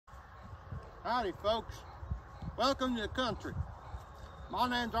Howdy, folks. Welcome to the country. My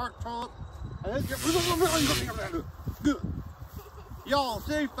name's Art Tulip. And y'all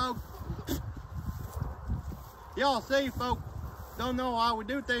see, folks, don't know how we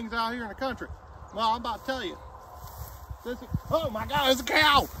do things out here in the country. Well, I'm about to tell you. Oh my God, it's a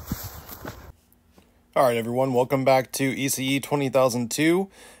cow! All right, everyone, welcome back to ECE 20002.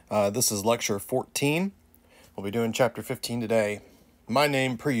 This is lecture 14. We'll be doing chapter 15 today. My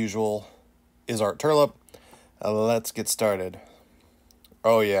name, per usual, is Art Turlip. Let's get started.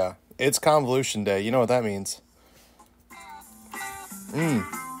 Oh yeah, it's convolution day. You know what that means.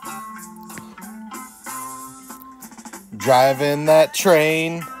 Driving that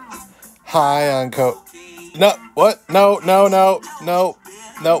train, high on No, what? No.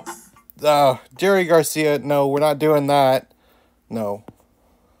 Jerry Garcia, no, we're not doing that. No.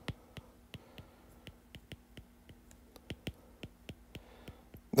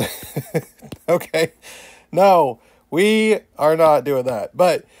 Okay. No, we are not doing that.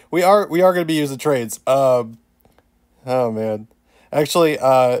 But we are going to be using trades. Oh man. Actually,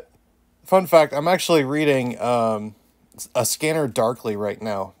 fun fact, I'm actually reading A Scanner Darkly right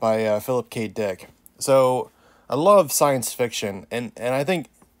now by Philip K. Dick. So, I love science fiction, and I think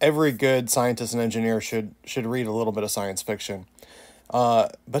every good scientist and engineer should read a little bit of science fiction.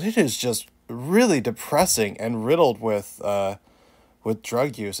 But it is just really depressing and riddled with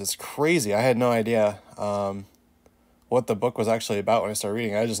drug use. It's crazy. I had no idea what the book was actually about when I started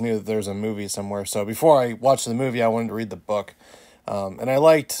reading. I just knew that there's a movie somewhere. So before I watched the movie, I wanted to read the book. And I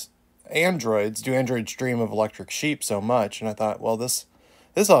liked androids. Do androids dream of electric sheep so much? And I thought, well, this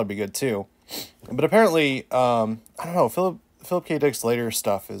ought to be good too. But apparently, I don't know, Philip K. Dick's later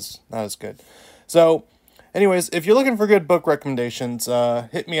stuff is not as good. So, anyways, if you're looking for good book recommendations,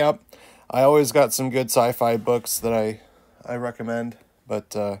 hit me up. I always got some good sci-fi books that I recommend, but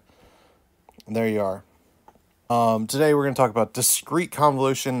there you are. Today we're going to talk about discrete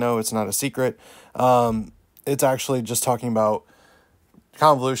convolution. No, it's not a secret. It's actually just talking about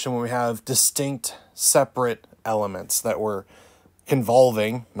convolution when we have distinct, separate elements that we're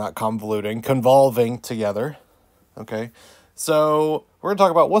convolving, not convoluting, convolving together. Okay, so we're going to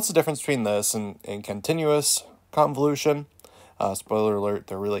talk about what's the difference between this and continuous convolution. Spoiler alert,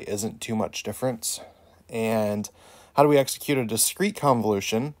 there really isn't too much difference. And how do we execute a discrete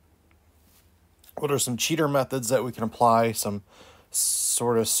convolution? What are some cheater methods that we can apply, some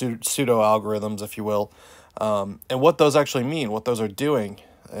sort of pseudo algorithms, if you will, and what those actually mean, what those are doing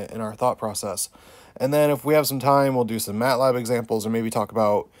in our thought process. And then if we have some time, we'll do some MATLAB examples and maybe talk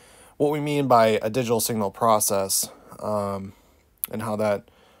about what we mean by a digital signal process and how that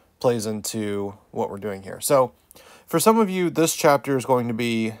plays into what we're doing here. So for some of you, this chapter is going to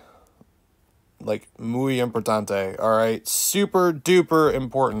be like muy importante, all right? Super duper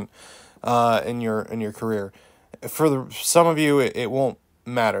important in your career. For some of you, it won't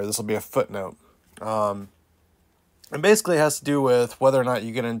matter. This will be a footnote. It basically has to do with whether or not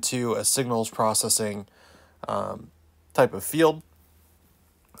you get into a signals processing type of field.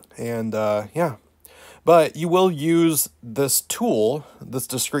 And yeah, but you will use this tool, this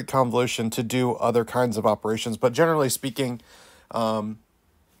discrete convolution, to do other kinds of operations. But generally speaking,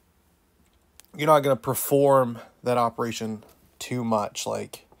 you're not going to perform that operation too much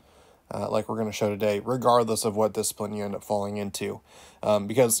like we're going to show today, regardless of what discipline you end up falling into.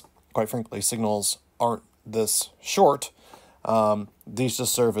 Because, quite frankly, signals aren't this short. These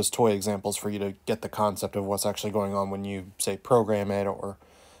just serve as toy examples for you to get the concept of what's actually going on when you, say, program it or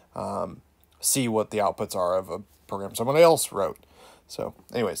see what the outputs are of a program somebody else wrote. So,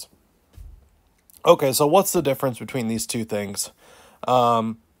 anyways. Okay, so what's the difference between these two things?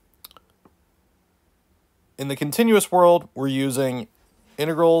 In the continuous world, we're using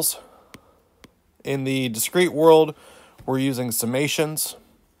integrals. In the discrete world, we're using summations.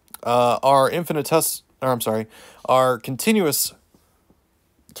 Our continuous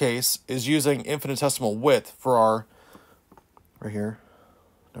case is using infinitesimal width for our, right here,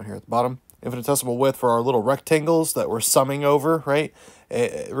 down here at the bottom, infinitesimal width for our little rectangles that we're summing over, right?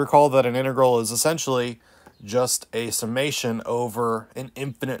 Recall that an integral is essentially just a summation over an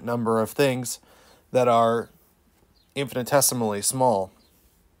infinite number of things that are infinitesimally small.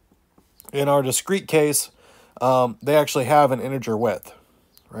 In our discrete case, they actually have an integer width,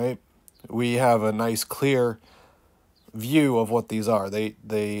 right? We have a nice clear view of what these are.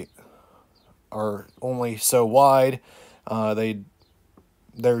 They are only so wide. They're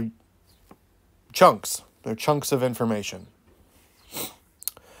chunks. They're chunks of information.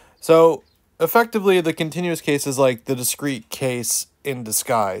 So effectively, the continuous case is like the discrete case in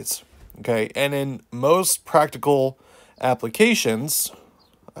disguise. Okay, and in most practical applications,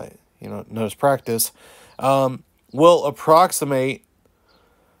 notice practice, will approximate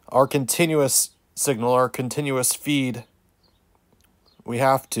our continuous signal, our continuous feed. We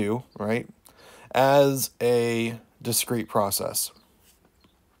have to, right, as a discrete process.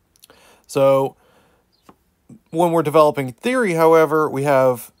 So when we're developing theory, however, we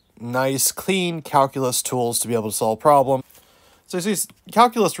have nice, clean calculus tools to be able to solve problems. So you see,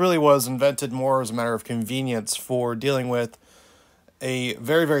 calculus really was invented more as a matter of convenience for dealing with a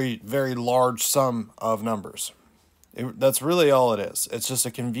very, very, very large sum of numbers. That's really all it is. It's just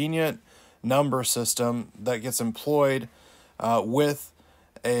a convenient number system that gets employed with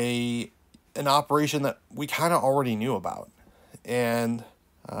an operation that we kind of already knew about, and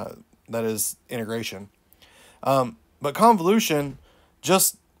that is integration. But convolution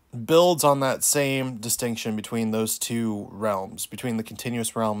just builds on that same distinction between those two realms, between the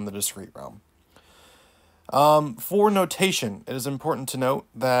continuous realm and the discrete realm. For notation, it is important to note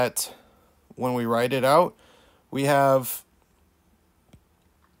that when we write it out, we have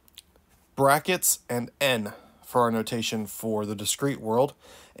brackets and n for our notation for the discrete world,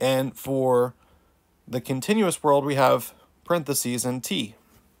 and for the continuous world, we have parentheses and t.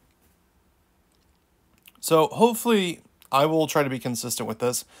 So hopefully I will try to be consistent with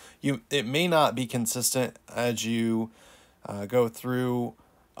this. It may not be consistent as you go through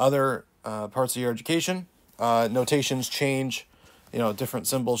other parts of your education. Notations change, different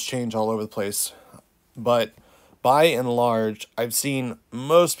symbols change all over the place. But by and large, I've seen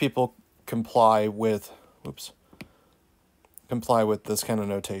most people comply with this kind of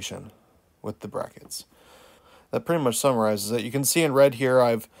notation with the brackets. That pretty much summarizes it. You can see in red here,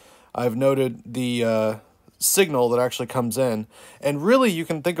 I've noted the signal that actually comes in, and really you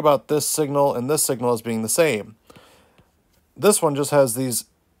can think about this signal and this signal as being the same. This one just has these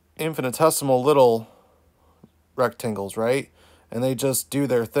infinitesimal little rectangles, right? And they just do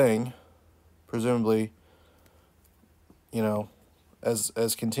their thing, presumably,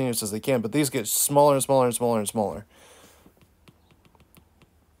 as continuous as they can, but these get smaller and smaller and smaller and smaller.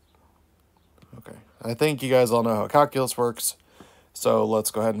 Okay, I think you guys all know how calculus works, so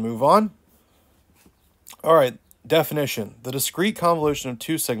let's go ahead and move on. All right, definition. The discrete convolution of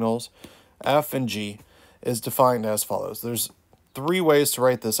two signals, f and g, is defined as follows. There's 3 ways to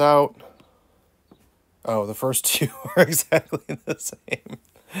write this out. Oh, the first 2 are exactly the same.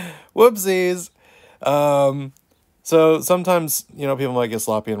 Whoopsies. So sometimes, people might get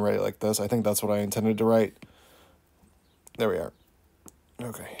sloppy and write it like this. I think that's what I intended to write. There we are.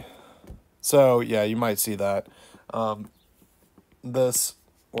 Okay. So, yeah, you might see that. This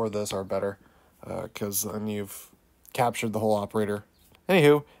or this are better, because then you've captured the whole operator.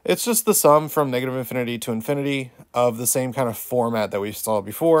 Anywho, it's just the sum from negative infinity to infinity of the same kind of format that we saw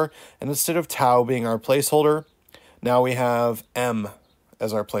before. And instead of tau being our placeholder, now we have m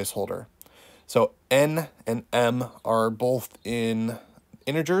as our placeholder. So n and m are both in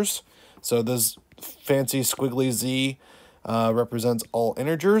integers. So this fancy squiggly z represents all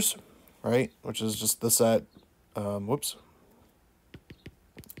integers, right? Which is just the set, all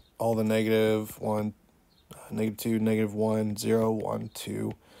the negative 1, negative 2, negative 1, 0, 1,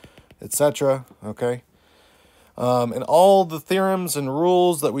 2, etc. Okay. And all the theorems and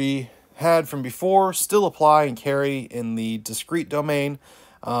rules that we had from before still apply and carry in the discrete domain.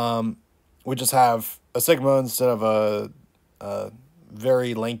 We just have a sigma instead of a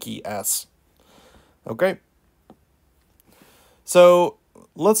very lanky s. Okay. So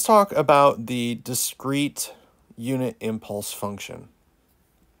let's talk about the discrete unit impulse function.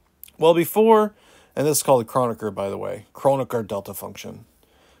 Well, before, and this is called the Kronecker, by the way, Kronecker delta function.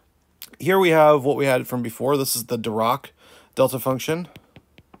 Here we have what we had from before. This is the Dirac delta function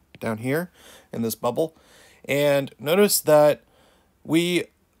down here in this bubble. And notice that we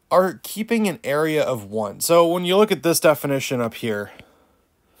are keeping an area of 1. So when you look at this definition up here,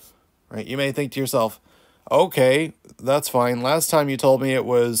 right, you may think to yourself, okay, that's fine. Last time you told me it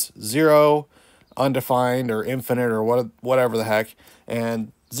was 0, undefined, or infinite, or whatever the heck,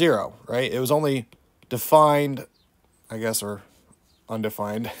 and 0, right? It was only defined, I guess, or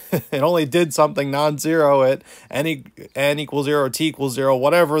undefined. It only did something non-zero at n equals 0, t equals 0,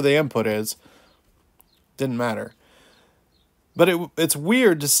 whatever the input is. Didn't matter. But it's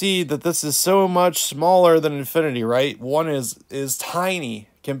weird to see that this is so much smaller than infinity, right? 1 is tiny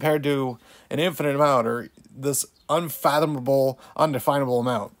compared to an infinite amount, or this unfathomable, undefinable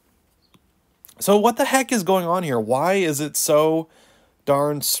amount. So what the heck is going on here? Why is it so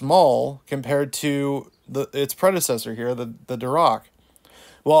darn small compared to its predecessor here, the Dirac?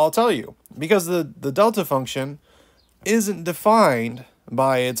 Well, I'll tell you. Because the delta function isn't defined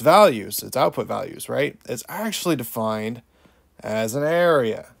by its values, its output values, right? It's actually defined as an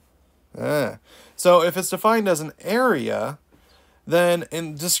area. So if it's defined as an area, then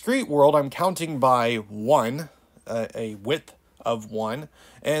in discrete world, I'm counting by 1, a width of 1.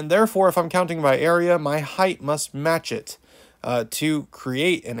 And therefore, if I'm counting by area, my height must match it to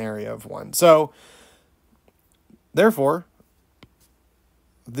create an area of 1. So therefore,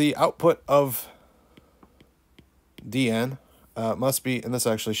 the output of dn must be, and this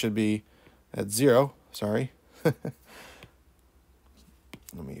actually should be at 0, sorry. Let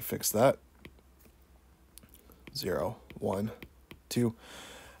me fix that. 0, 1, 2.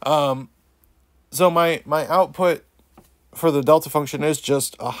 So my output for the delta function is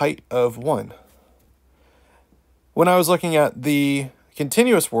just a height of 1. When I was looking at the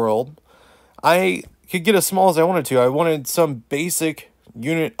continuous world, I could get as small as I wanted to. I wanted some basic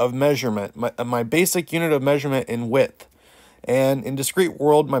unit of measurement, my basic unit of measurement in width. And in discrete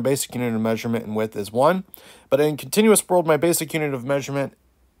world, my basic unit of measurement in width is 1. But in continuous world, my basic unit of measurement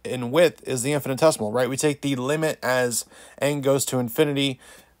in width is the infinitesimal, right? We take the limit as n goes to infinity,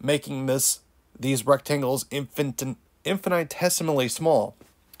 making these rectangles infinitesimally small.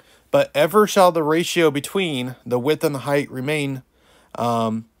 But ever shall the ratio between the width and the height remain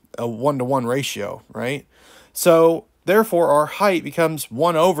a 1-to-1 ratio, right? So therefore, our height becomes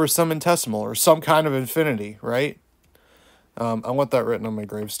 1 over some infinitesimal, or some kind of infinity, right? I want that written on my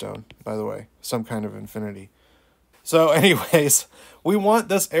gravestone, by the way. Some kind of infinity. So anyways, we want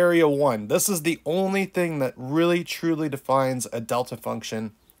this area 1. This is the only thing that really truly defines a delta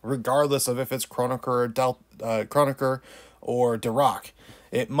function, regardless of if it's Kronecker or Dirac.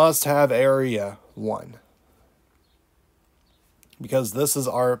 It must have area 1. Because this is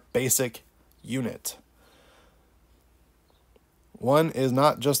our basic unit. 1 is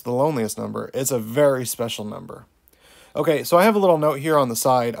not just the loneliest number, it's a very special number. Okay, so I have a little note here on the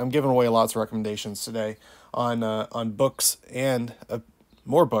side. I'm giving away lots of recommendations today on books and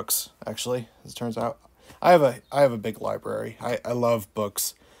more books, actually, as it turns out. I have a big library. I love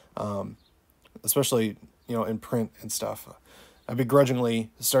books, especially, you know, in print and stuff. I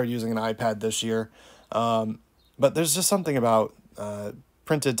begrudgingly started using an iPad this year, but there's just something about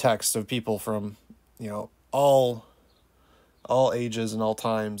printed text of people from, you know, all ages and all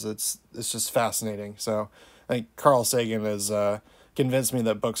times. It's just fascinating. So I think Carl Sagan has convinced me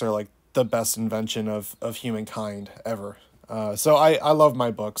that books are like the best invention of humankind ever. So I love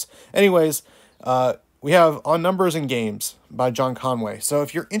my books. Anyways, we have On Numbers and Games by John Conway. So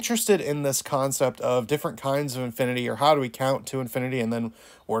if you're interested in this concept of different kinds of infinity, or how do we count to infinity, and then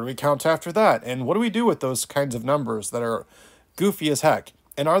where do we count after that, and what do we do with those kinds of numbers that are goofy as heck,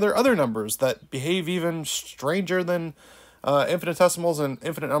 and are there other numbers that behave even stranger than infinitesimals and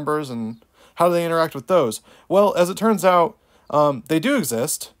infinite numbers, and how do they interact with those? Well, as it turns out, they do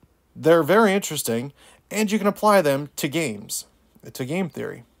exist. They're very interesting, and you can apply them to games, to game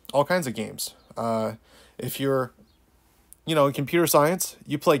theory, all kinds of games. If you're, you know, in computer science,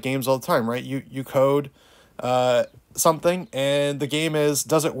 you play games all the time, right? You code something, and the game is,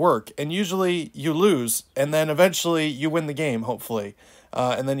 does it work? And usually you lose, and then eventually you win the game, hopefully.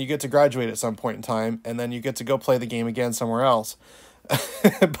 And then you get to graduate at some point in time, and then you get to go play the game again somewhere else.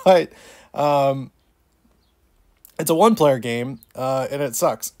 But it's a one-player game, and it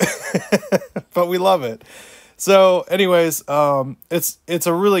sucks. But we love it. So anyways, it's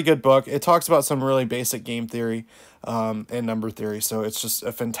a really good book. It talks about some really basic game theory and number theory. So it's just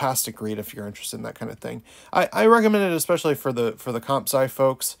a fantastic read if you're interested in that kind of thing. I recommend it especially for the comp sci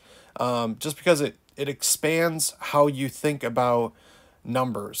folks, just because it expands how you think about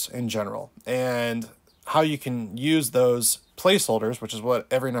numbers in general, and how you can use those placeholders, which is what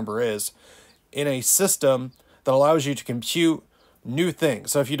every number is, in a system that allows you to compute new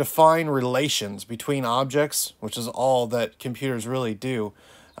things. So if you define relations between objects, which is all that computers really do,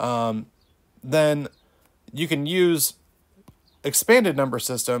 then you can use expanded number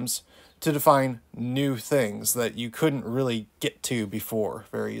systems to define new things that you couldn't really get to before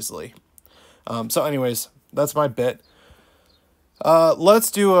very easily. So anyways, that's my bit.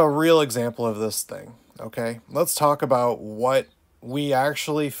 Let's do a real example of this thing, okay? Let's talk about what we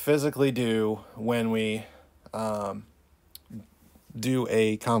actually physically do when we do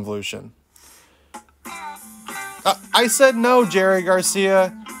a convolution. I said no, Jerry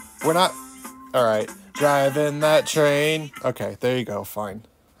Garcia. We're not... All right. Driving that train. Okay, there you go. Fine.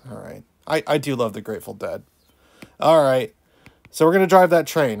 All right. I do love the Grateful Dead. All right. So we're going to drive that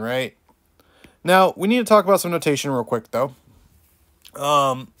train, right? Now, we need to talk about some notation real quick, though.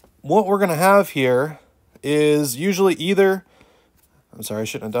 What we're going to have here is usually either... I'm sorry, I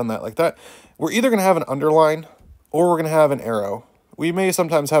shouldn't have done that like that. We're either going to have an underline or we're going to have an arrow. We may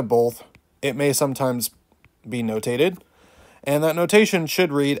sometimes have both. It may sometimes be notated. And that notation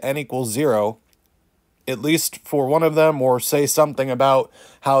should read n equals 0, at least for one of them, or say something about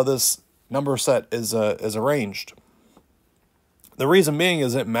how this number set is arranged. The reason being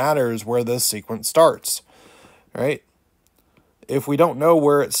is it matters where this sequence starts, right? If we don't know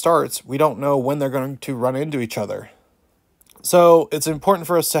where it starts, we don't know when they're going to run into each other. So it's important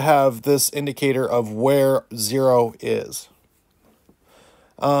for us to have this indicator of where 0 is.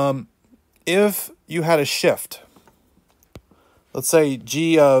 If you had a shift, let's say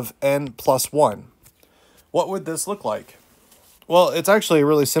g of n plus 1, what would this look like? Well, it's actually a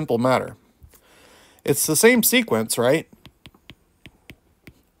really simple matter. It's the same sequence, right?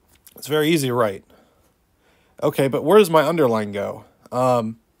 It's very easy to write. Okay, but where does my underline go?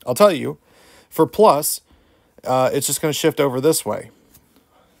 I'll tell you. For plus, it's just going to shift over this way.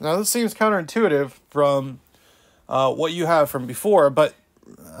 Now, this seems counterintuitive from what you have from before, but,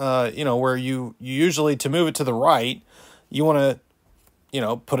 where you usually, to move it to the right, you want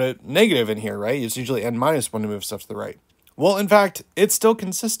to, put a negative in here, right? It's usually n minus 1 to move stuff to the right. Well, in fact, it's still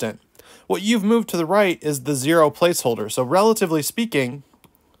consistent. What you've moved to the right is the 0 placeholder. So relatively speaking,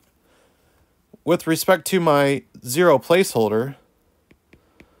 with respect to my 0 placeholder,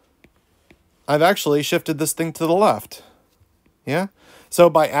 I've actually shifted this thing to the left. Yeah? So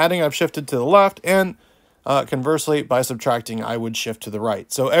by adding, I've shifted to the left, and conversely, by subtracting, I would shift to the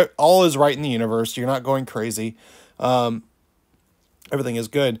right. So all is right in the universe. You're not going crazy. Everything is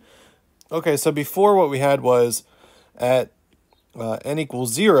good. Okay, so before what we had was at n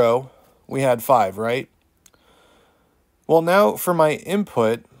equals 0, we had 5, right? Well, now for my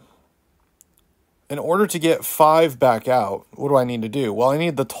input, in order to get 5 back out, what do I need to do? Well, I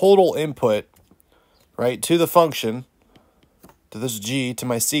need the total input, right, to the function, to this g, to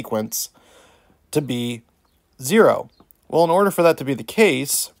my sequence, to be 0. Well, in order for that to be the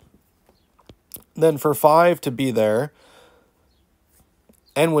case, then for 5 to be there,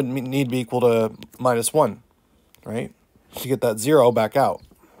 n would need to be equal to minus 1, right, to get that 0 back out.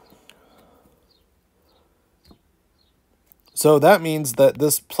 So that means that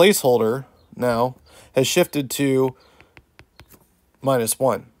this placeholder now has shifted to minus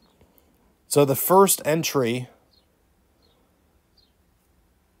 1. So the first entry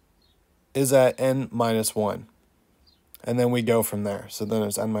is at n minus 1. And then we go from there. So then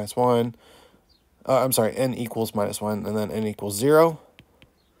it's n minus 1. N equals minus 1. And then n equals 0.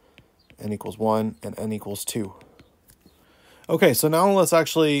 N equals 1. And n equals 2. Okay, so now let's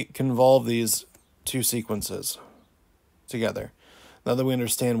actually convolve these two sequences together. Now that we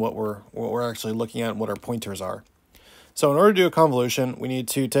understand what we're actually looking at and what our pointers are. So in order to do a convolution, we need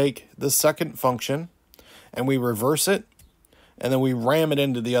to take the second function and we reverse it, and then we ram it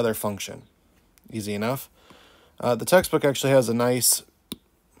into the other function. Easy enough. The textbook actually has a nice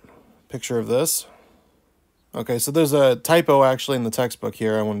picture of this. Okay, so there's a typo actually in the textbook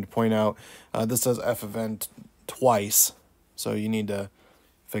here I wanted to point out. This says f of n twice, so you need to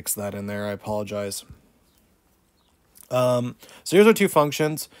fix that in there. I apologize. So here's our two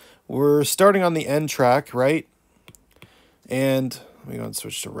functions. We're starting on the n track, right? And let me go and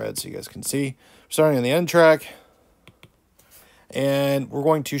switch to red so you guys can see. We're starting on the n track, and we're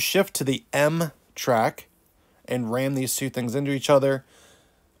going to shift to the m track and ram these two things into each other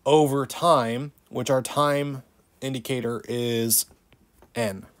over time, which our time indicator is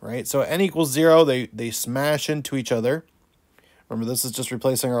n, right? So at n equals 0, they smash into each other. Remember, this is just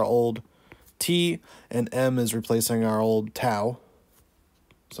replacing our old t, and m is replacing our old tau.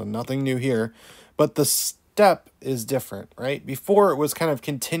 So nothing new here. But the step is different, right? Before it was kind of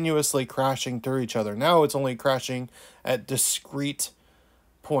continuously crashing through each other. Now it's only crashing at discrete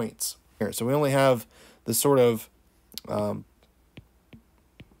points. Here, so we only have this sort of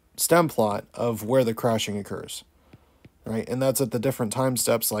stem plot of where the crashing occurs, right? And that's at the different time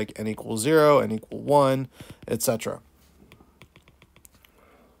steps like n equals 0, n equals 1, etc.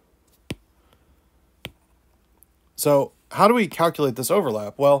 So how do we calculate this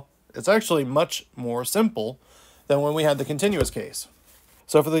overlap? Well, it's actually much more simple than when we had the continuous case.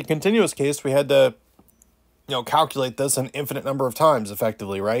 So for the continuous case, we had to, calculate this an infinite number of times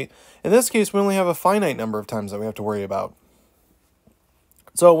effectively, right? In this case, we only have a finite number of times that we have to worry about.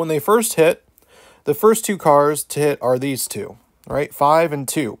 So when they first hit, the first two cars to hit are these two, right? 5 and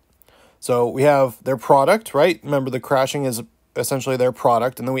 2. So we have their product, right? Remember, the crashing is essentially their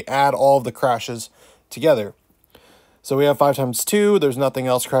product, and then we add all of the crashes together. So we have 5 times 2. There's nothing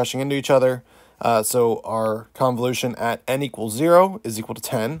else crashing into each other. So our convolution at n equals 0 is equal to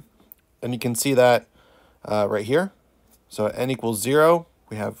 10. And you can see that right here. So at n equals 0,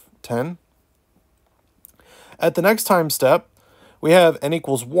 we have 10. At the next time step, we have n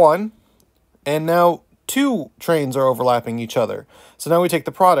equals 1. And now two trains are overlapping each other. So now we take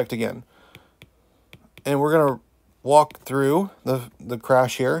the product again. And we're going to walk through the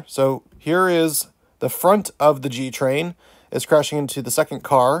crash here. So here is the front of the G train is crashing into the second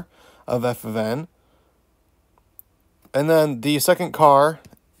car of F of N. And then the second car,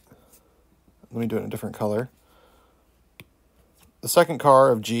 let me do it in a different color. The second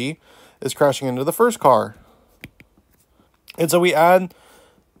car of G is crashing into the first car. And so we add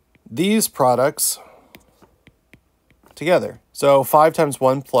these products together. So 5 times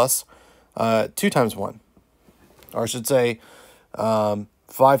 1 plus 2 times 1. Or I should say 5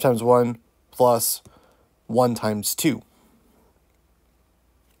 times 1 plus 1 times 2.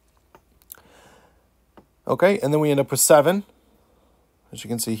 Okay, and then we end up with 7, as you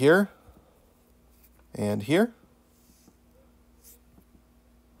can see here, and here.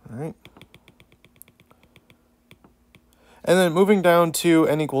 All right. And then moving down to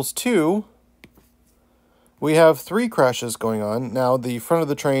n equals 2, we have 3 crashes going on. Now the front of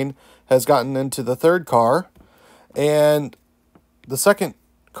the train has gotten into the third car, and the second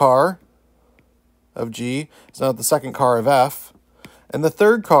car of G is now at the second car of F, and the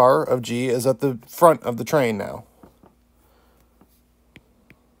third car of G is at the front of the train now.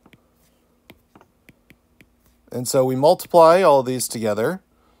 And so we multiply all these together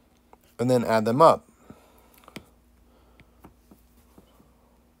and then add them up.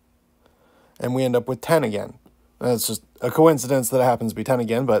 And we end up with 10 again. And it's just a coincidence that it happens to be 10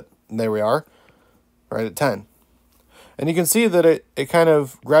 again, but there we are, right at 10. And you can see that it kind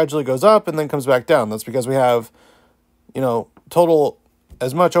of gradually goes up and then comes back down. That's because we have, total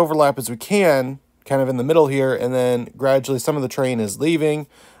as much overlap as we can kind of in the middle here, and then gradually some of the train is leaving,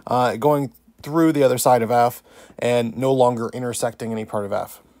 going through the other side of F, and no longer intersecting any part of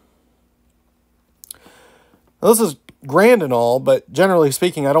F. Now, this is grand and all, but generally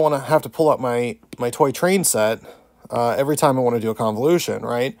speaking, I don't want to have to pull up my toy train set every time I want to do a convolution,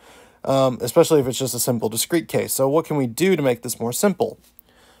 right? Especially if it's just a simple discrete case. So what can we do to make this more simple?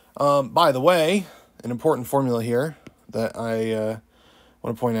 By the way, an important formula here that I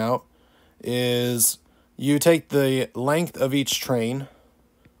want to point out is you take the length of each train,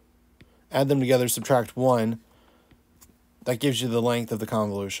 add them together, subtract 1. That gives you the length of the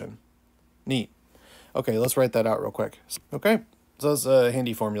convolution. Neat. Okay, let's write that out real quick. Okay, so that's a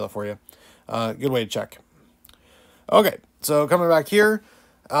handy formula for you. Good way to check. Okay, so coming back here,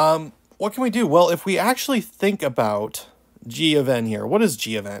 what can we do? Well, if we actually think about G of N here, what is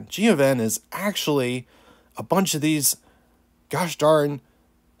G of N? G of N is actually a bunch of these, gosh darn,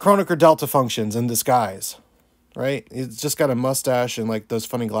 Kronecker delta functions in disguise, right? It's just got a mustache and like those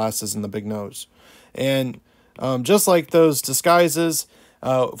funny glasses and the big nose. And just like those disguises,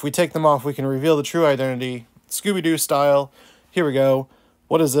 if we take them off, we can reveal the true identity, Scooby-Doo style. Here we go.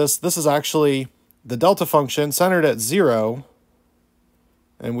 What is this? This is actually the delta function centered at 0.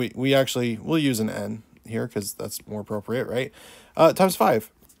 And we'll use an n here because that's more appropriate, right? Times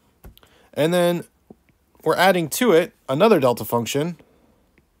 5. And then we're adding to it another delta function,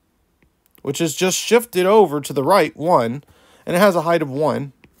 which is just shifted over to the right, 1, and it has a height of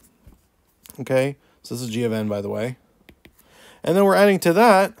 1. Okay, so this is G of N, by the way. And then we're adding to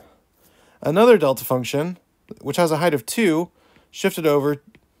that another delta function, which has a height of 2, shifted over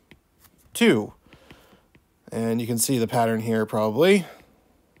 2. And you can see the pattern here probably.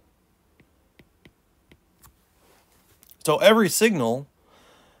 So every signal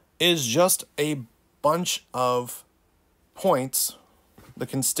is just a bunch of points, the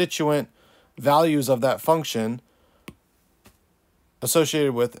constituent values of that function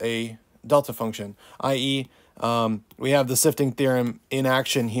associated with a delta function, i.e., we have the sifting theorem in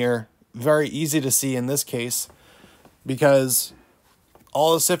action here. Very easy to see in this case because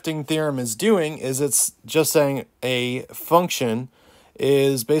all the sifting theorem is doing is it's just saying a function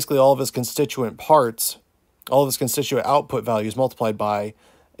is basically all of its constituent parts, all of its constituent output values multiplied by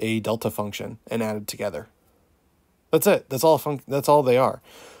a delta function and added together. That's it. That's all they are.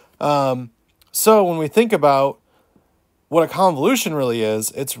 So when we think about what a convolution really is,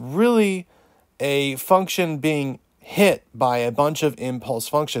 it's really a function being hit by a bunch of impulse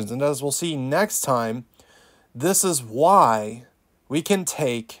functions. And as we'll see next time, this is why we can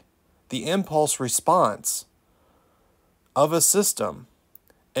take the impulse response of a system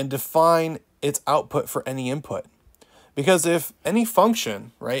and define its output for any input. Because if any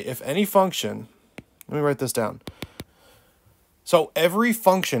function, right, let me write this down. So every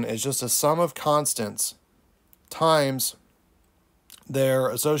function is just a sum of constants times their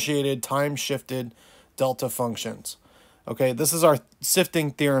associated time-shifted delta functions. Okay, this is our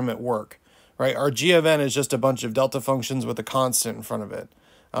sifting theorem at work, right? Our G of N is just a bunch of delta functions with a constant in front of it.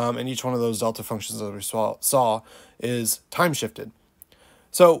 and each one of those delta functions that we saw is time shifted.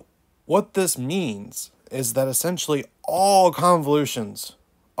 So what this means is that essentially all convolutions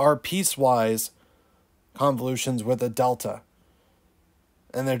are piecewise convolutions with a delta,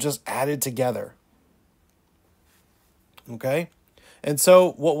 and they're just added together. Okay? And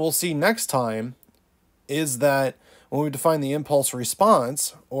so what we'll see next time is that when we define the impulse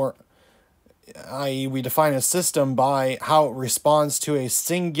response, or i.e. we define a system by how it responds to a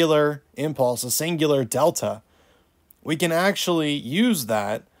singular impulse, a singular delta, we can actually use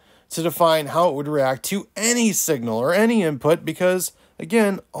that to define how it would react to any signal or any input, because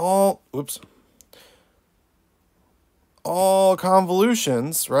again, all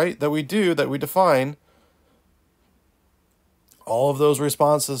convolutions, right, that we define, all of those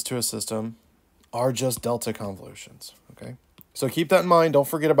responses to a system are just delta convolutions, okay? So keep that in mind. Don't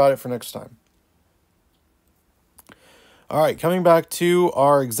forget about it for next time. All right, coming back to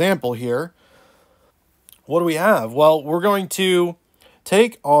our example here, what do we have? Well, we're going to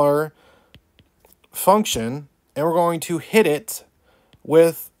take our function and we're going to hit it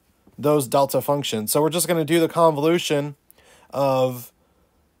with those delta functions. So we're just going to do the convolution of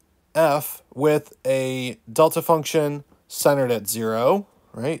f with a delta function centered at 0,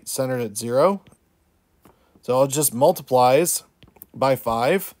 right? Centered at 0. So it just multiplies by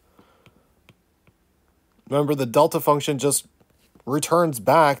 5. Remember, the delta function just returns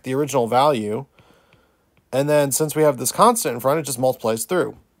back the original value. And then since we have this constant in front, it just multiplies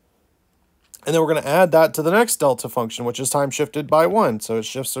through. And then we're going to add that to the next delta function, which is time shifted by 1. So it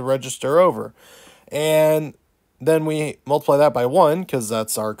shifts the register over. And then we multiply that by 1, because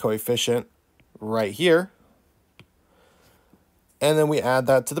that's our coefficient right here. And then we add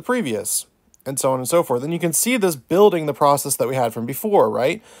that to the previous, and so on and so forth. And you can see this building the process that we had from before,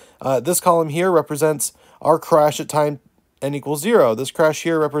 right? This column here represents our crash at time n equals 0. This crash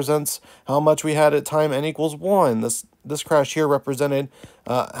here represents how much we had at time n equals 1. This crash here represented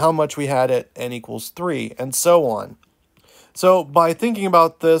how much we had at n equals 3, and so on. So by thinking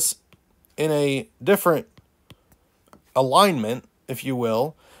about this in a different alignment, if you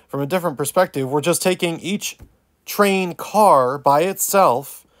will, from a different perspective, we're just taking each train car by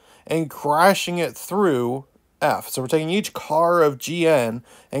itself and crashing it through F. So we're taking each car of Gn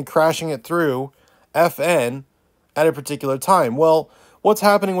and crashing it through Fn at a particular time. Well, what's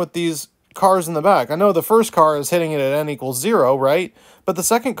happening with these cars in the back? I know the first car is hitting it at n equals 0, right? But the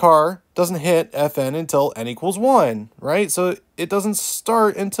second car doesn't hit Fn until n equals 1, right? So it doesn't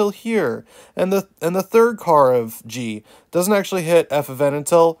start until here. And the third car of G doesn't actually hit f of n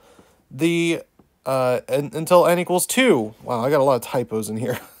until until n equals 2. Wow, I got a lot of typos in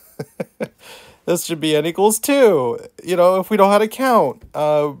here. This should be n equals 2, you know, if we know how to count,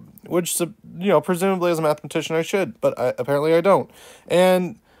 which, you know, presumably as a mathematician I should, but apparently I don't.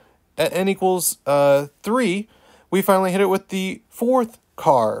 And at n equals 3, we finally hit it with the fourth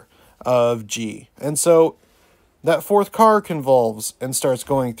car of G. And so that fourth car convolves and starts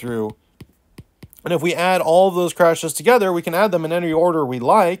going through. And if we add all of those crashes together, we can add them in any order we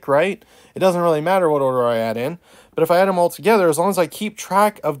like, right? It doesn't really matter what order I add in. But if I add them all together, as long as I keep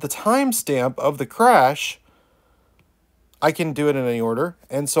track of the timestamp of the crash, I can do it in any order.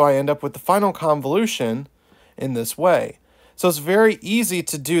 And so I end up with the final convolution in this way. So it's very easy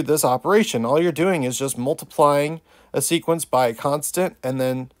to do this operation. All you're doing is just multiplying a sequence by a constant and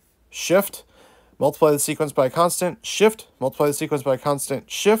then shift, multiply the sequence by a constant, shift, multiply the sequence by a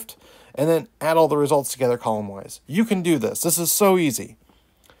constant, shift, and then add all the results together column-wise. You can do this. This is so easy.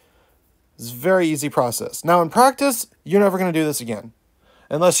 It's a very easy process. Now in practice, you're never going to do this again.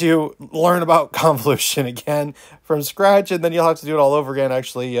 Unless you learn about convolution again from scratch, and then you'll have to do it all over again.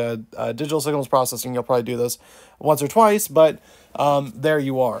 Actually, digital signals processing, you'll probably do this once or twice, but there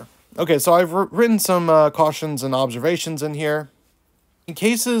you are. Okay, so I've written some cautions and observations in here. In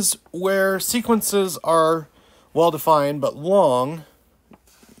cases where sequences are well-defined but long,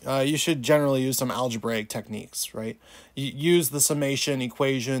 you should generally use some algebraic techniques, right? You use the summation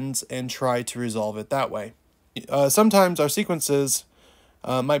equations and try to resolve it that way. Sometimes our sequences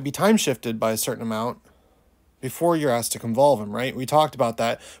might be time shifted by a certain amount before you're asked to convolve them, right? We talked about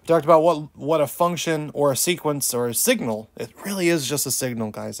that. We talked about what a function or a sequence or a signal, it really is just a signal,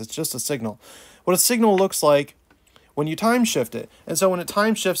 guys. It's just a signal. What a signal looks like when you time shift it. And so when it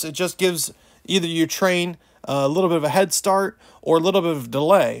time shifts, it just gives either your train a little bit of a head start or a little bit of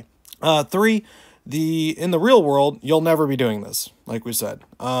delay. In the real world, you'll never be doing this, like we said.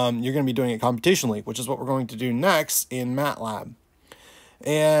 You're going to be doing it computationally, which is what we're going to do next in MATLAB.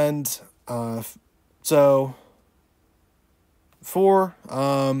 And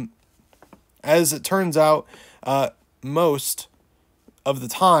as it turns out, most of the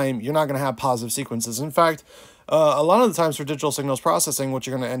time, you're not going to have positive sequences. In fact, a lot of the times for digital signals processing, what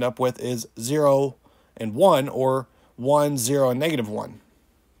you're going to end up with is 0 and 1, or 1, 0, and -1,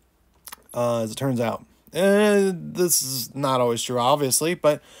 as it turns out. And this is not always true, obviously,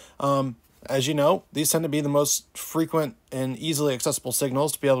 but as you know, these tend to be the most frequent and easily accessible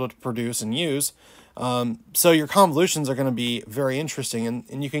signals to be able to produce and use. So your convolutions are going to be very interesting,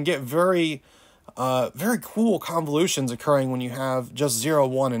 and you can get very cool convolutions occurring when you have just 0,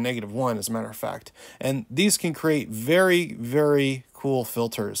 1, and -1, as a matter of fact. And these can create very, very cool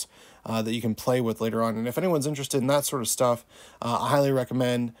filters that you can play with later on. And if anyone's interested in that sort of stuff, I highly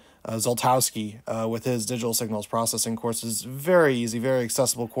recommend Zoltowski with his digital signals processing course. It's very easy, very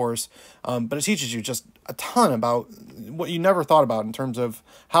accessible course, but it teaches you just a ton about what you never thought about in terms of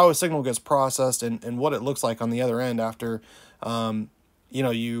how a signal gets processed and what it looks like on the other end after you know,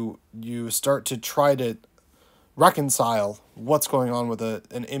 you start to try to reconcile what's going on with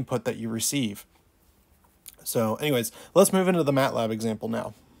an input that you receive. So anyways, let's move into the MATLAB example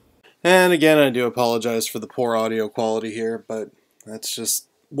now. And again, I do apologize for the poor audio quality here, but that's just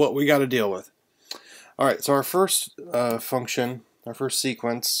what we got to deal with. All right, so our first function, our first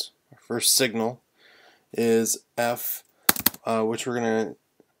sequence, our first signal is f, which we're going to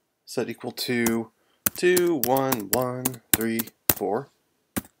set equal to 2, 1, 1, 3, 4.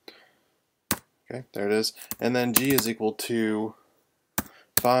 Okay, there it is. And then g is equal to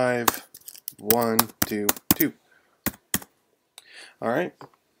 5, 1, 2, 2. All right.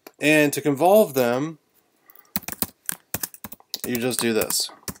 And to convolve them, you just do this.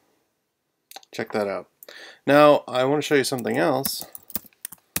 Check that out. Now, I want to show you something else.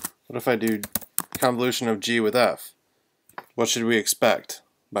 What if I do convolution of g with f? What should we expect?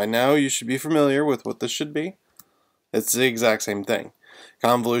 By now, you should be familiar with what this should be. It's the exact same thing.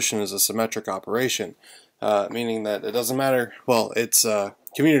 Convolution is a symmetric operation, meaning that it doesn't matter. Well, it's a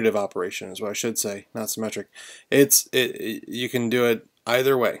commutative operation is what I should say, not symmetric. You can do it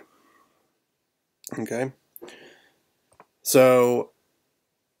either way. Okay? So,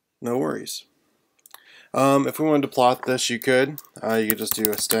 no worries. If we wanted to plot this, you could. You could just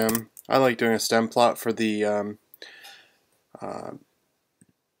do a stem. I like doing a stem plot for the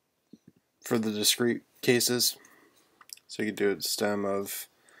discrete cases. So you could do a stem of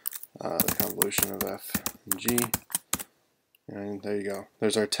the convolution of f and g. And there you go.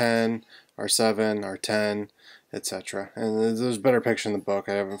 There's our 10, our 7, our 10, etc. And there's a better picture in the book.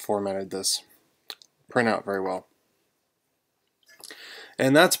 I haven't formatted this. Print out very well.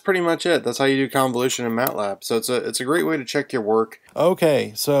 And that's pretty much it. That's how you do convolution in MATLAB. So it's a great way to check your work.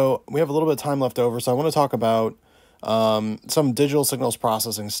 Okay, so we have a little bit of time left over, so I want to talk about some digital signals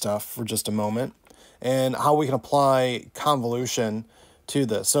processing stuff for just a moment, and how we can apply convolution to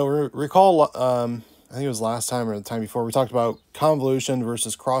this. So recall, I think it was last time or the time before, we talked about convolution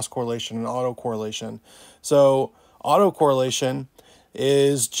versus cross-correlation and autocorrelation. So autocorrelation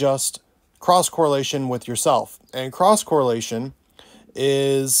is just cross-correlation with yourself, and cross-correlation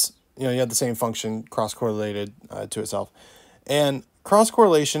is, you have the same function cross-correlated to itself. And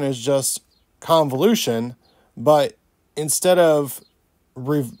cross-correlation is just convolution, but instead of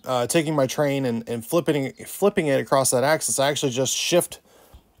taking my train and flipping it across that axis, I actually just shift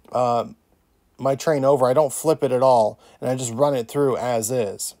my train over. I don't flip it at all, and I just run it through as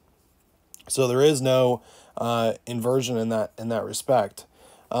is. So there is no inversion in that respect.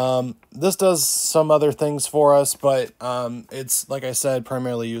 This does some other things for us, but it's, like I said,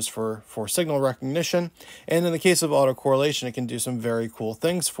 primarily used for signal recognition. And in the case of autocorrelation, it can do some very cool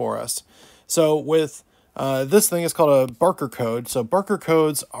things for us. So with this thing is called a Barker code. So Barker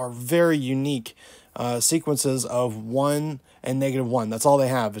codes are very unique sequences of 1 and -1. That's all they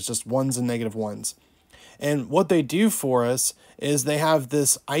have. It's just 1s and -1s. And what they do for us is they have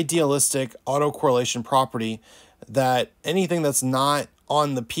this idealistic autocorrelation property that anything that's not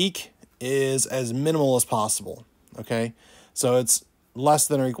on the peak is as minimal as possible. Okay, so it's less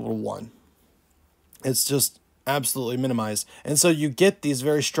than or equal to 1. It's just absolutely minimized, and so you get these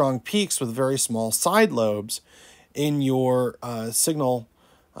very strong peaks with very small side lobes in your signal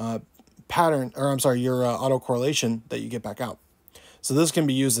pattern, or I'm sorry, your autocorrelation that you get back out. So this can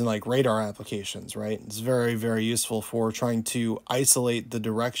be used in like radar applications, right? It's very, very useful for trying to isolate the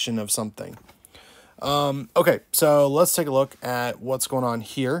direction of something. Okay, so let's take a look at what's going on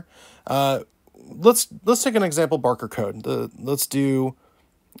here. Let's take an example Barker code. Let's do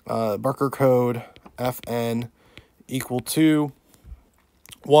Barker code Fn equal to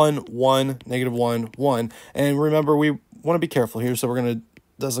 1, 1, -1, 1. And remember, we want to be careful here, so we're going to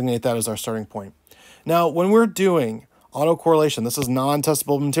designate that as our starting point. Now, when we're doing Autocorrelation, this is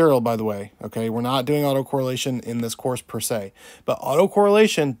non-testable material, by the way, okay? We're not doing autocorrelation in this course per se, but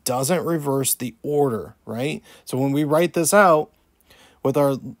autocorrelation doesn't reverse the order, right? So when we write this out with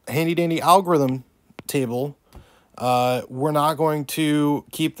our handy-dandy algorithm table, we're not going to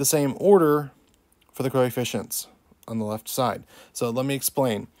keep the same order for the coefficients on the left side. So let me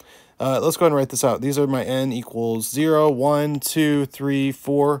explain. Let's go ahead and write this out. These are my n equals 0, 1, 2, 3,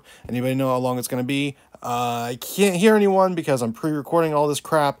 4. Anybody know how long it's going to be? I can't hear anyone because I'm pre-recording all this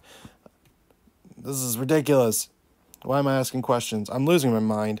crap. This is ridiculous. Why am I asking questions? I'm losing my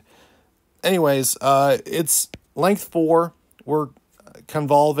mind. Anyways, it's length 4. We're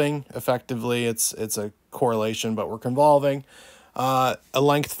convolving effectively. It's a correlation, but we're convolving. A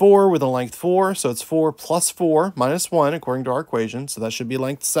length 4 with a length 4, so it's 4 plus 4 minus 1 according to our equation, so that should be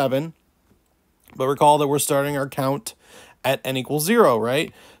length 7. But recall that we're starting our count at n equals 0,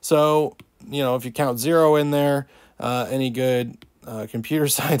 right? So, you know, if you count 0 in there, any good computer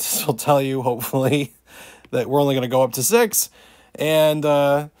scientist will tell you, hopefully, that we're only going to go up to 6. And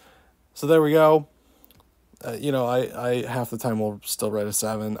so there we go. You know, I half the time will still write a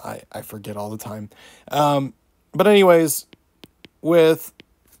 7. I forget all the time. But anyways, with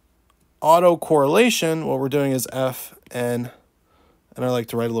autocorrelation, what we're doing is Fn, and I like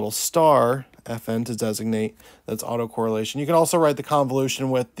to write a little star, Fn, to designate that's autocorrelation. You can also write the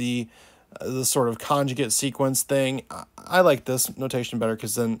convolution with the sort of conjugate sequence thing. I like this notation better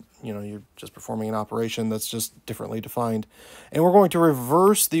because then, you know, you're just performing an operation that's just differently defined. And we're going to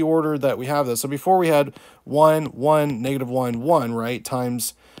reverse the order that we have this. So before we had 1, 1, negative 1, 1, right,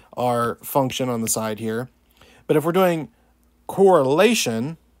 times our function on the side here. But if we're doing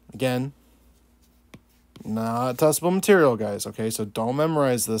correlation, again, not testable material, guys, okay? So don't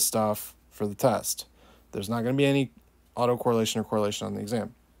memorize this stuff for the test. There's not going to be any autocorrelation or correlation on the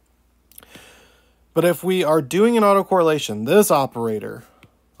exam. But if we are doing an autocorrelation, this operator,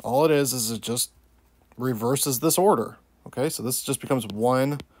 all it is it just reverses this order, okay? So this just becomes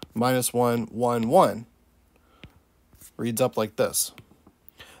 1 minus 1, 1, 1. Reads up like this.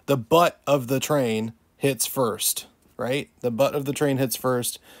 The butt of the train hits first, right? The butt of the train hits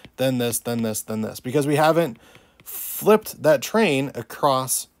first, then this, then this, then this. Because we haven't flipped that train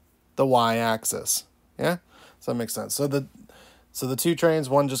across the y-axis, yeah? So that makes sense. So the two trains,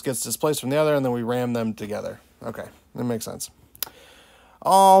 one just gets displaced from the other, and then we ram them together. Okay, that makes sense.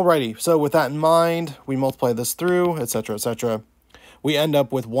 Alrighty, so with that in mind, we multiply this through, etc., etc. We end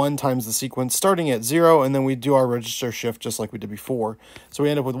up with 1 times the sequence starting at 0, and then we do our register shift just like we did before. So we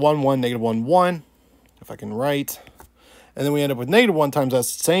end up with 1, 1, negative 1, 1, if I can write. And then we end up with negative 1 times that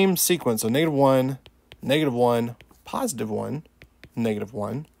same sequence. So negative 1, positive 1, negative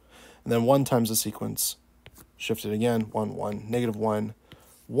 1. And then 1 times the sequence. Shift it again, 1, 1, negative 1,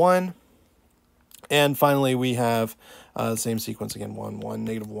 1. And finally, we have the same sequence again, 1, 1,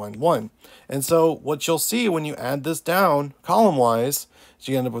 negative 1, 1. And so what you'll see when you add this down column-wise is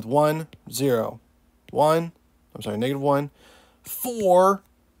you end up with 1, 0, 1, I'm sorry, negative 1, 4,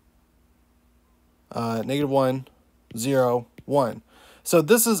 negative 1, 0, 1. So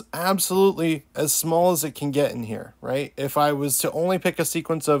this is absolutely as small as it can get in here, right? If I was to only pick a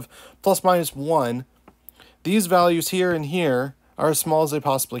sequence of plus minus 1, these values here and here are as small as they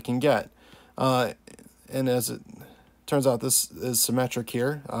possibly can get. And as it turns out, this is symmetric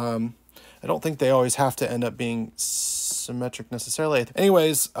here. I don't think they always have to end up being symmetric necessarily.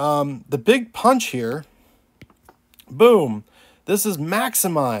 Anyways, the big punch here, boom, this is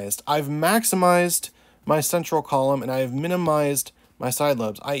maximized. I've maximized my central column and I have minimized my side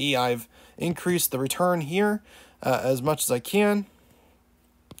lobes, i.e. I've increased the return here as much as I can,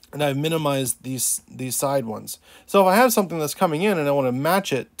 and I've minimized these side ones. So if I have something that's coming in and I want to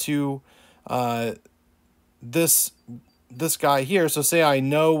match it to this guy here, so say I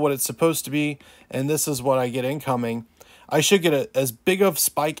know what it's supposed to be, and this is what I get incoming, I should get as big of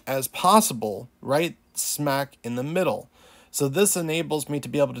spike as possible, right smack in the middle. So this enables me to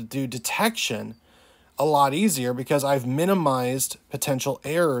be able to do detection a lot easier because I've minimized potential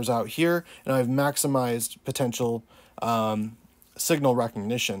errors out here, and I've maximized potential signal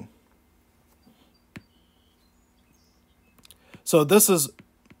recognition. So this is,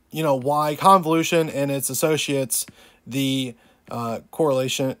 you know, why convolution and its associates, the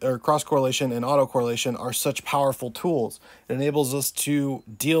correlation or cross correlation and autocorrelation, are such powerful tools. It enables us to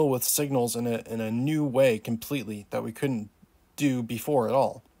deal with signals in a new way completely that we couldn't do before at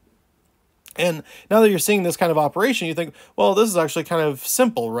all. And now that you're seeing this kind of operation, you think, well, this is actually kind of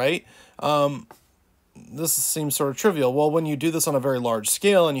simple, right? This seems sort of trivial. Well, when you do this on a very large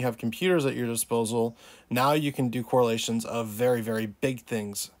scale and you have computers at your disposal, now you can do correlations of very, very big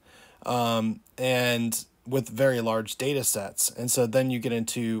things. And with very large data sets. And so then you get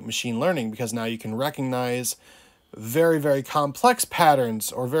into machine learning, because now you can recognize very, very complex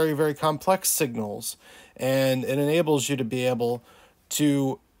patterns or very, very complex signals. And it enables you to be able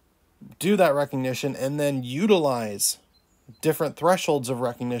to do that recognition and then utilize different thresholds of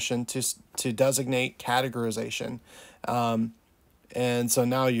recognition to designate categorization. And so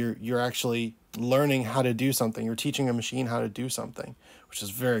now you're actually learning how to do something. You're teaching a machine how to do something, which is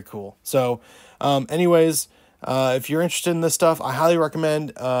very cool. So anyways, if you're interested in this stuff, I highly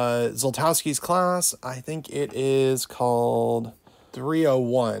recommend Zoltowski's class. I think it is called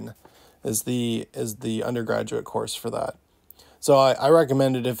 301 is the undergraduate course for that. So I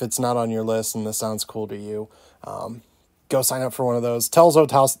recommend it if it's not on your list and this sounds cool to you. Go sign up for one of those. Tell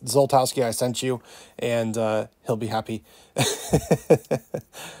Zoltowski I sent you, and he'll be happy.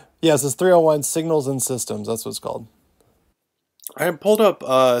 Yes, it's 301 Signals and Systems. That's what it's called. I pulled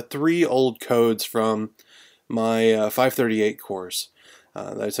up 3 old codes from my 538 course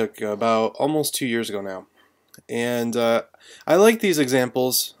that I took about almost 2 years ago now. And I like these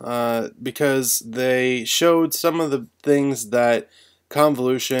examples because they showed some of the things that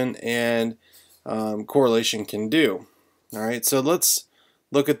convolution and correlation can do. All right, so let's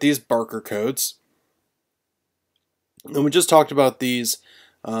look at these Barker codes. And we just talked about these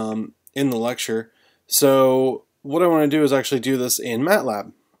in the lecture. So what I want to do is actually do this in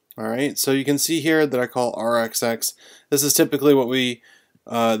MATLAB. All right, so you can see here that I call RXX. This is typically what we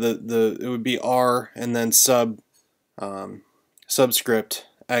it would be R and then subscript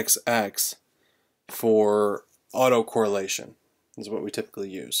XX for autocorrelation is what we typically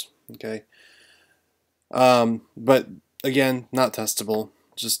use. Okay, but again, not testable,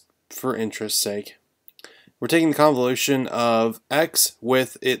 just for interest's sake. We're taking the convolution of X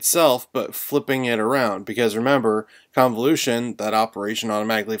with itself, but flipping it around. Because remember, convolution, that operation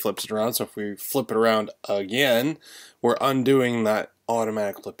automatically flips it around. So if we flip it around again, we're undoing that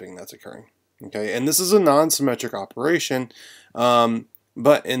automatic flipping that's occurring. Okay, and this is a non-symmetric operation.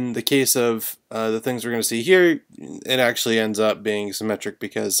 But in the case of the things we're going to see here, it actually ends up being symmetric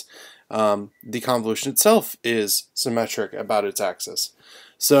because the convolution itself is symmetric about its axis.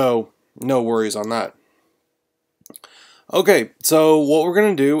 So no worries on that. Okay, so what we're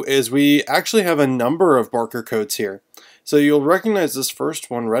going to do is we actually have a number of Barker codes here. So you'll recognize this first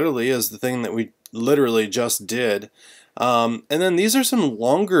one readily as the thing that we literally just did. And then these are some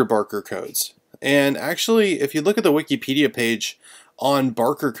longer Barker codes. And actually, if you look at the Wikipedia page on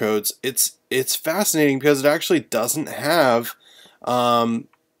Barker codes, it's fascinating because it actually doesn't have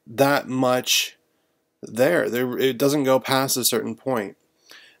that much there. It doesn't go past a certain point.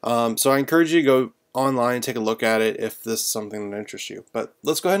 So I encourage you to go online and take a look at it if this is something that interests you. But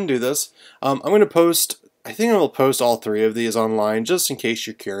let's go ahead and do this. I'm going to post, I think I will post all 3 of these online just in case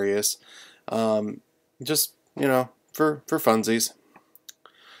you're curious. Just, you know, for funsies.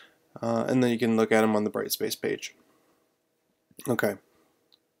 And then you can look at them on the Brightspace page. Okay.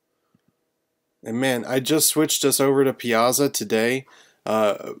 And man, I just switched us over to Piazza today,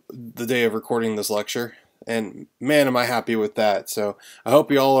 the day of recording this lecture. And man, am I happy with that. So I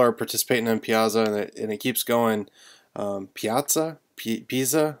hope you all are participating in Piazza, and it keeps going. Piazza?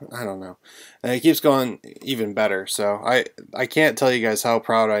 Pisa? I don't know. And it keeps going even better. So I can't tell you guys how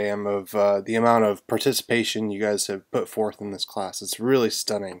proud I am of the amount of participation you guys have put forth in this class. It's really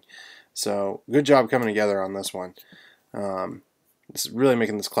stunning. So good job coming together on this one. It's really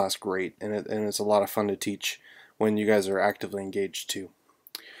making this class great, and it's a lot of fun to teach when you guys are actively engaged too.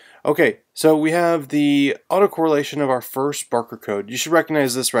 Okay, so we have the autocorrelation of our first Barker code. You should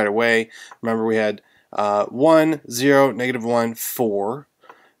recognize this right away. Remember, we had 1, 0, -1, 4,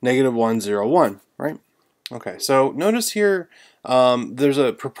 -1, 0, 1, right? Okay, so notice here there's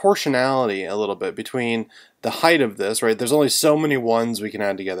a proportionality a little bit between the height of this, right? There's only so many ones we can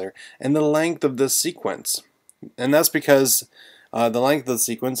add together, and the length of this sequence. And that's because the length of the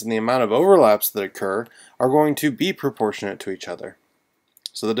sequence and the amount of overlaps that occur are going to be proportionate to each other.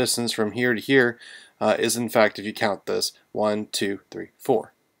 So the distance from here to here is, in fact, if you count this, 1, 2, 3,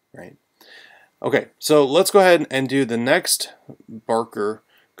 4, right? Okay, so let's go ahead and do the next Barker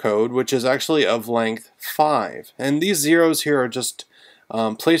code, which is actually of length 5. And these zeros here are just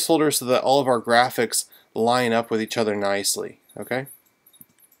placeholders so that all of our graphics line up with each other nicely, okay?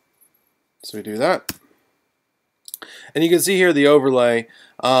 So we do that. And you can see here the overlay,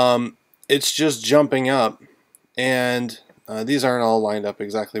 it's just jumping up, and these aren't all lined up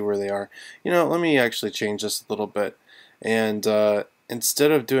exactly where they are. You know, let me actually change this a little bit. And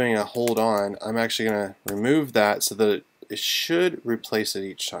instead of doing a hold on, I'm actually going to remove that so that it should replace it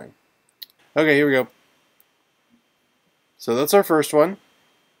each time. Okay, here we go. So that's our first one.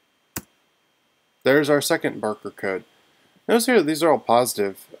 there's our second Barker code. Notice here, these are all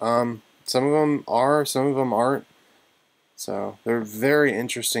positive. Some of them are, some of them aren't. So they're a very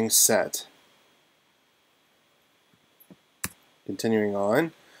interesting set. Continuing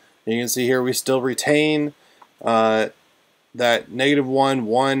on, you can see here we still retain that -1,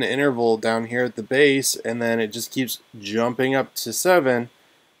 1 interval down here at the base, and then it just keeps jumping up to 7.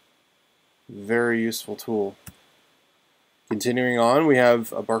 Very useful tool. Continuing on, we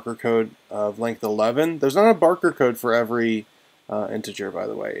have a Barker code of length 11. There's not a Barker code for every integer, by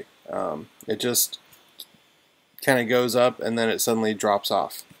the way. It just kind of goes up and then it suddenly drops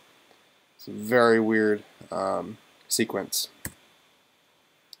off. It's a very weird sequence.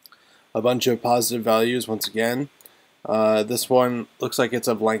 A bunch of positive values once again. This one looks like it's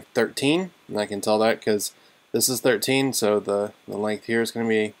of length 13, and I can tell that because this is 13, so the length here is going to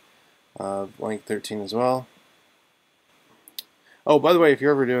be length 13 as well. Oh, by the way, if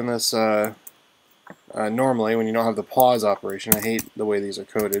you're ever doing this normally when you don't have the pause operation, I hate the way these are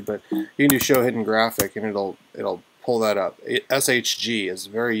coded, but you can do show hidden graphic and it'll pull that up. SHG is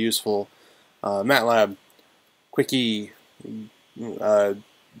very useful MATLAB quickie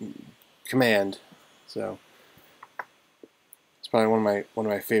command. So it's probably one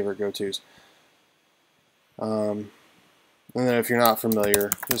of my favorite go-tos. And then if you're not familiar,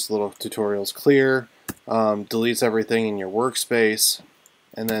 this little tutorial's clear. Deletes everything in your workspace,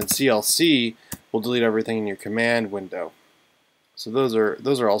 and then CLC will delete everything in your command window. So those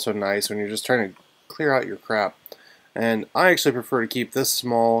are also nice when you're just trying to clear out your crap. And I actually prefer to keep this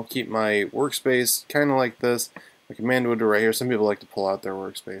small, keep my workspace kind of like this, the command window right here. Some people like to pull out their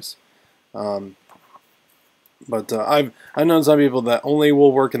workspace. But I've known some people that only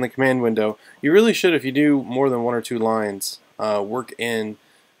will work in the command window. You really should, if you do more than 1 or 2 lines, work in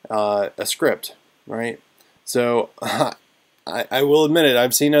a script, right? So I will admit it,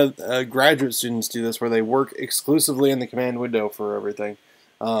 I've seen graduate students do this where they work exclusively in the command window for everything.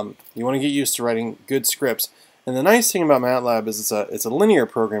 You want to get used to writing good scripts. And the nice thing about MATLAB is it's a linear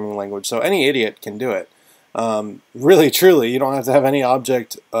programming language, so any idiot can do it. Really, truly, you don't have to have any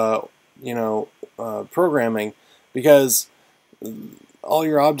object programming, because all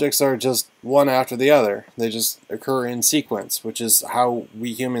your objects are just one after the other. They just occur in sequence, which is how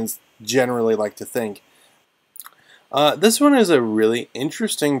we humans generally like to think. This one is a really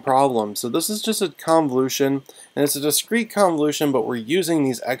interesting problem. So this is just a convolution, and it's a discrete convolution, but we're using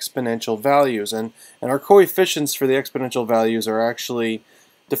these exponential values, and our coefficients for the exponential values are actually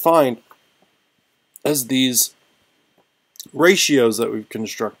defined as these ratios that we've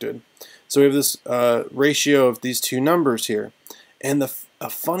constructed. So we have this ratio of these two numbers here, and a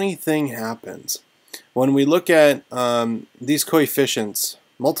funny thing happens when we look at these coefficients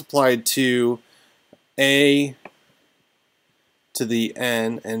multiplied to a to the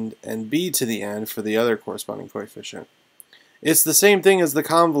n and b to the n for the other corresponding coefficient. It's the same thing as the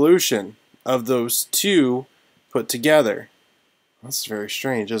convolution of those two put together. That's very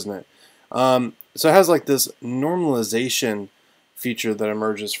strange, isn't it? So it has like this normalization feature that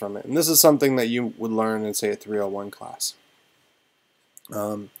emerges from it. And this is something that you would learn in, say, a 301 class.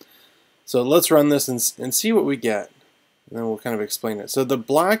 So let's run this and see what we get. And then we'll kind of explain it. So the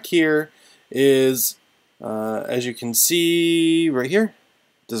black here is, as you can see right here,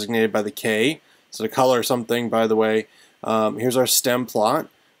 designated by the K. So to color something, by the way, here's our stem plot.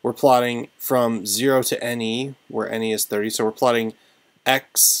 We're plotting from 0 to NE, where NE is 30. So we're plotting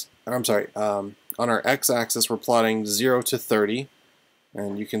on our x-axis we're plotting 0 to 30.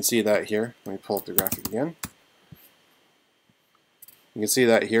 And you can see that here. Let me pull up the graphic again. You can see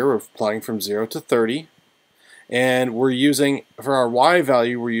that here we're plotting from 0 to 30. And we're using, for our y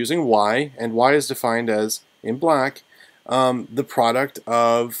value, we're using y, and y is defined as, in black, the product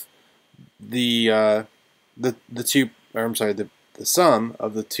of the sum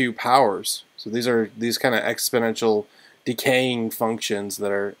of the two powers. So these are these kind of exponential decaying functions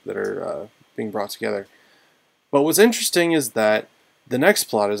that are being brought together. But what's interesting is that the next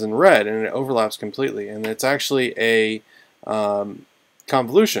plot is in red, and it overlaps completely, and it's actually a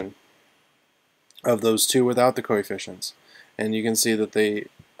convolution of those two without the coefficients, and you can see that they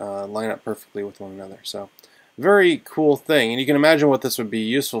line up perfectly with one another. So very cool thing, and you can imagine what this would be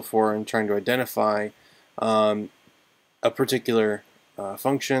useful for in trying to identify a particular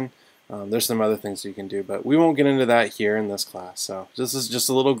function. There's some other things you can do, but we won't get into that here in this class. So this is just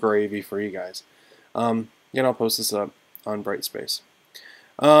a little gravy for you guys. I'll post this up on Brightspace.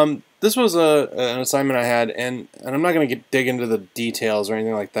 This was an assignment I had, and I'm not going to dig into the details or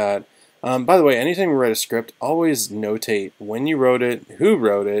anything like that. By the way, anytime you write a script, always notate when you wrote it, who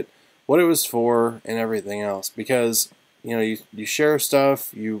wrote it, what it was for, and everything else. Because you share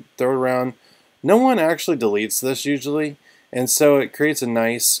stuff, you throw it around. no one actually deletes this usually, and so it creates a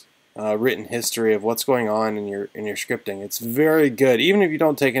nice written history of what's going on in your scripting. It's very good, even if you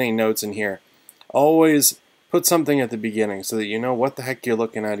don't take any notes in here. Always put something at the beginning so that you know what the heck you're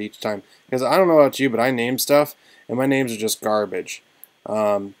looking at each time. Because I don't know about you, but I name stuff, and my names are just garbage.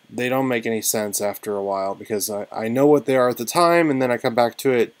 They don't make any sense after a while because I know what they are at the time, and then I come back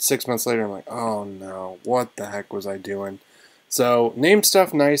to it 6 months later and I'm like, oh no, what the heck was I doing? So name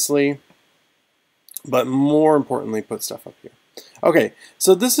stuff nicely, but more importantly, put stuff up here. Okay,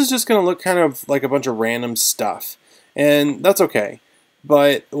 so this is just going to look kind of like a bunch of random stuff, and that's okay.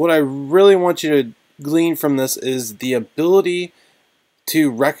 But what I really want you to glean from this is the ability to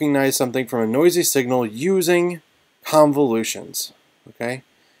recognize something from a noisy signal using convolutions. Okay,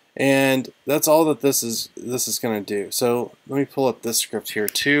 and that's all that this is going to do. So let me pull up this script here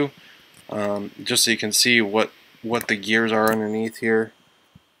too, just so you can see what the gears are underneath here.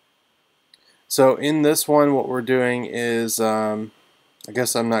 So in this one, what we're doing is, I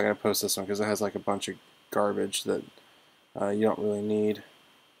guess I'm not going to post this one because it has like a bunch of garbage that you don't really need.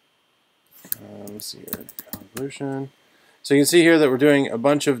 Let's see here, convolution. So you can see here that we're doing a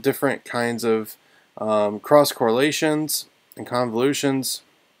bunch of different kinds of cross correlations and convolutions.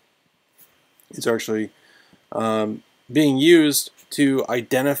 These are actually being used to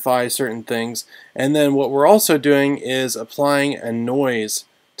identify certain things, and then what we're also doing is applying a noise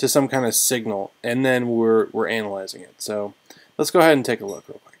to some kind of signal, and then we're analyzing it. So let's go ahead and take a look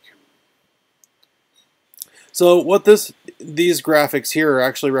real quick. So what these graphics here are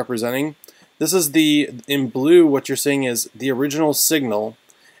actually representing, this is in blue, what you're seeing is the original signal,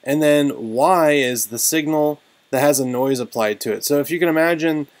 and then Y is the signal that has a noise applied to it. So if you can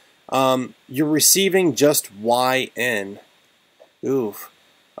imagine, you're receiving just YN. Oof.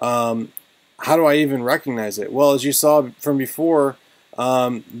 How do I even recognize it? Well, as you saw from before,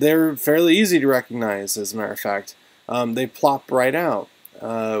 they're fairly easy to recognize, as a matter of fact. They plop right out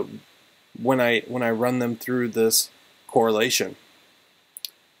when I run them through this correlation.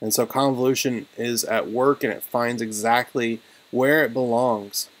 And so convolution is at work, and it finds exactly where it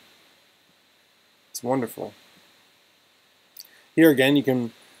belongs. It's wonderful. Here again, you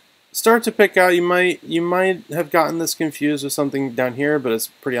can start to pick out, you might have gotten this confused with something down here, but it's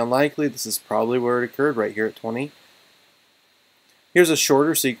pretty unlikely. This is probably where it occurred, right here at 20. Here's a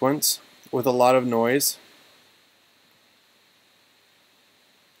shorter sequence with a lot of noise.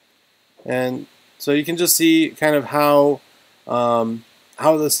 And so you can just see kind of how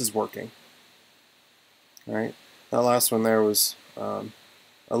this is working. All right, that last one there was a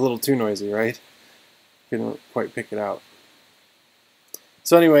little too noisy, right? Couldn't quite pick it out.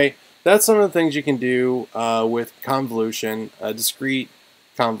 So anyway, that's some of the things you can do with convolution, a discrete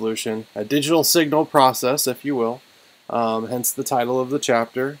convolution, a digital signal process, if you will. Hence the title of the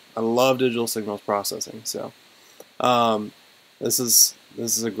chapter. I love digital signals processing. So this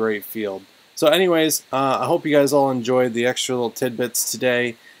is a great field. So anyways, I hope you guys all enjoyed the extra little tidbits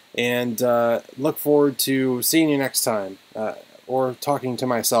today, and look forward to seeing you next time, or talking to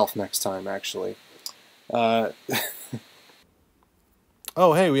myself next time, actually.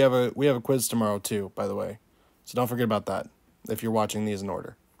 Oh, hey, we have a quiz tomorrow too, by the way. So don't forget about that if you're watching these in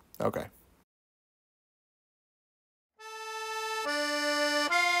order. Okay.